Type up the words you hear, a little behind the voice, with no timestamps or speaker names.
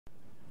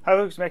Hi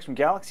folks, Max from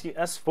Galaxy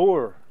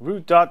S4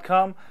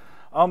 root.com.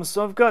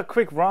 So I've got a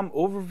quick ROM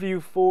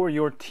overview for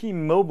your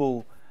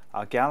T-Mobile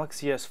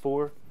Galaxy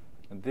S4.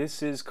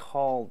 This is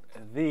called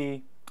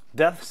the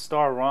Death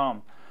Star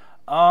ROM.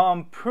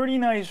 Pretty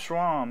nice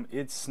ROM.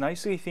 It's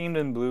nicely themed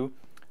in blue,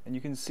 and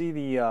you can see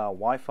the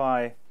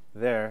Wi-Fi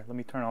there. Let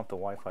me turn off the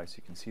Wi-Fi so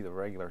you can see the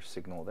regular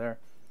signal there.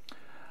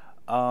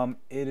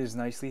 It is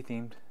nicely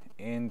themed,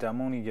 and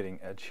I'm only getting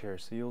edge here,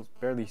 so you'll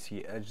barely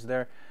see edge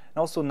there. And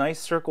also nice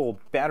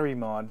circle battery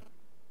mod.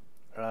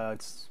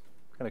 It's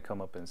gonna come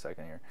up in a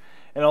second here.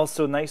 And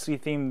also nicely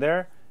themed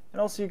there.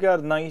 And also you got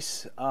a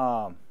nice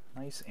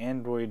nice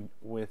Android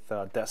with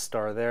Death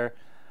Star there.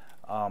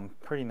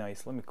 Pretty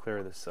nice. Let me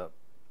clear this up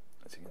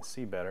so you can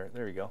see better.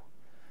 There we go.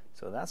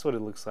 So that's what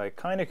it looks like.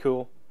 Kind of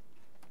cool.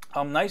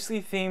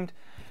 Nicely themed.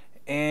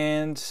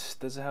 And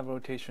does it have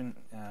rotation?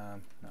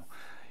 No.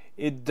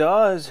 It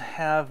does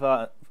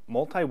have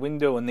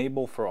multi-window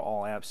enable for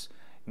all apps.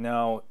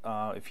 Now,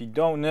 if you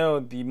don't know,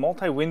 the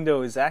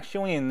multi-window is actually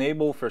only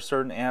enabled for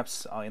certain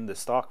apps in the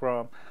stock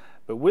ROM.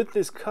 But with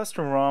this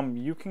custom ROM,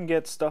 you can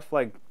get stuff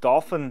like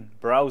Dolphin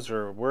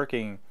browser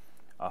working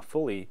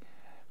fully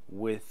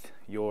with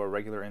your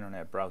regular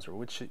internet browser,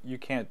 which you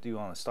can't do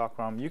on a stock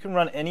ROM. You can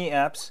run any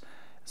apps.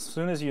 As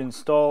soon as you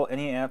install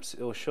any apps,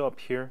 it'll show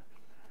up here,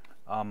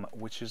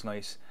 which is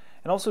nice.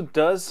 It also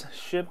does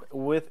ship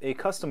with a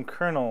custom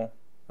kernel.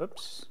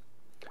 Oops.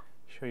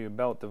 Show you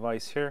about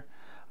device here.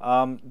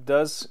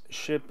 Does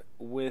ship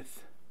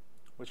with,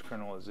 which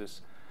kernel is this?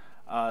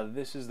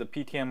 This is the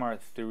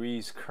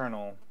PTMR3's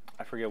kernel.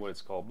 I forget what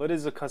it's called, but it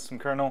is a custom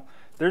kernel.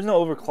 There's no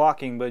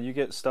overclocking, but you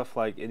get stuff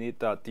like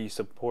init.d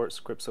support,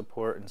 script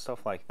support, and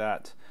stuff like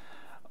that.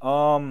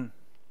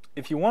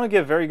 If you want to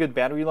get very good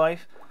battery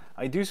life,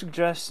 I do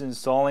suggest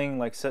installing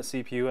like set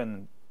CPU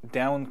and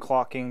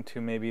downclocking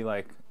to maybe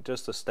like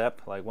just a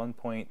step, like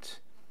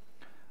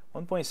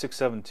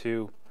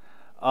 1.672.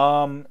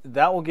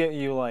 That will get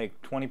you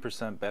like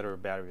 20% better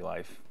battery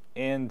life,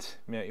 and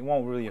it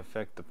won't really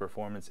affect the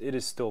performance. It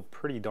is still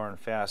pretty darn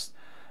fast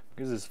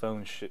because this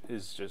phone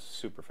is just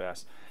super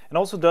fast. And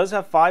also does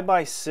have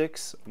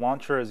 5x6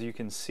 launcher, as you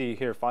can see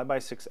here.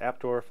 5x6 app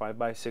door,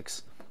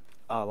 5x6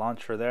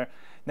 launcher there.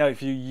 Now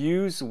if you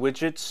use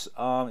widgets,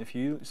 if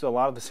you use a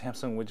lot of the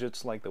Samsung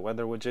widgets like the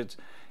weather widgets,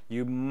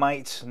 you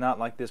might not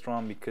like this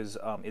ROM because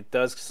it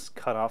does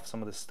cut off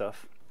some of the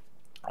stuff,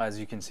 as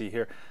you can see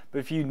here. But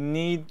if you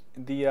need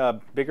the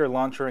bigger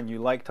launcher and you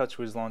like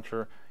TouchWiz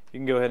launcher, you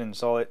can go ahead and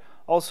install it.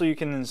 Also, you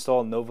can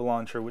install Nova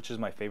launcher, which is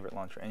my favorite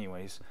launcher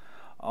anyways.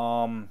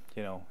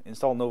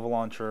 Install Nova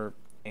launcher,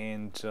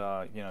 and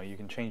you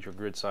can change your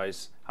grid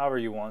size however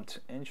you want,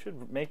 and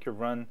should make your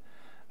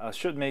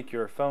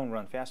phone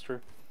run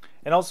faster.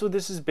 And also,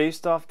 this is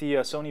based off the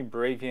Sony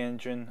Bravia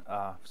engine,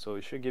 so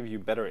it should give you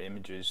better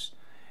images.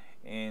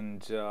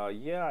 And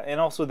yeah, and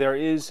also there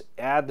is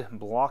ad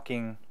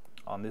blocking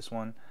on this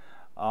one,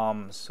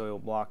 so it'll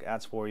block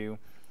ads for you.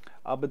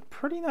 But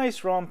pretty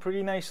nice ROM,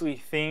 pretty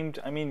nicely themed.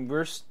 I mean,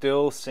 we're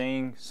still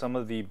seeing some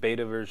of the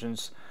beta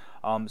versions,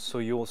 so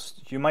you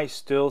might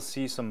still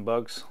see some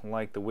bugs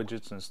like the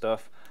widgets and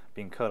stuff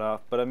being cut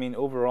off. But I mean,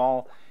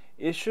 overall,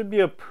 it should be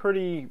a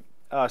pretty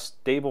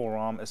stable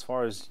ROM as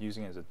far as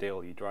using it as a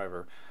daily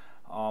driver.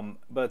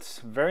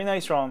 But very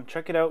nice ROM.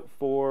 Check it out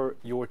for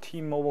your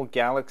T-Mobile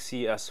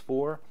Galaxy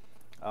S4.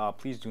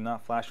 Please do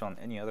not flash on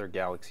any other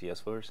Galaxy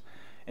S4s.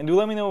 And do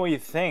let me know what you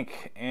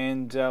think,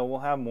 and we'll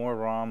have more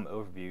ROM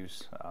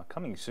overviews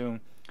coming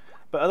soon.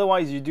 But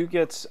otherwise, you do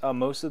get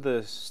most of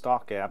the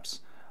stock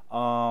apps.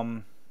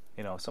 Some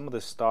of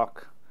the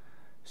stock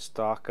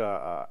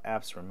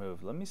apps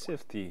removed. Let me see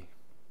if the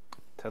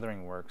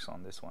tethering works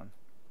on this one.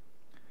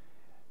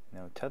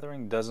 No,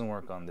 tethering doesn't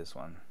work on this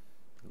one.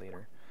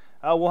 Later.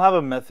 We'll have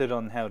a method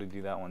on how to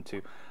do that one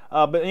too.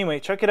 But anyway,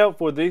 check it out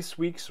for this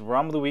week's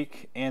ROM of the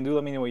week, and do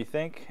let me know what you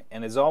think.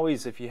 And as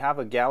always, if you have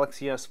a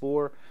Galaxy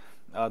S4,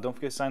 don't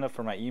forget to sign up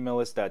for my email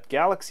list at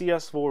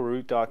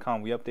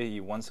galaxys4root.com. We update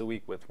you once a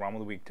week with ROM of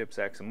the week tips,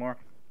 hacks, and more.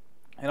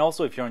 And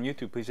also, if you're on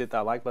YouTube, please hit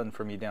that like button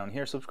for me down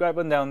here, subscribe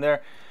button down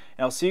there,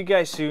 and I'll see you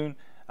guys soon.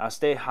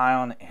 Stay high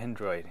on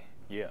Android.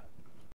 Yeah.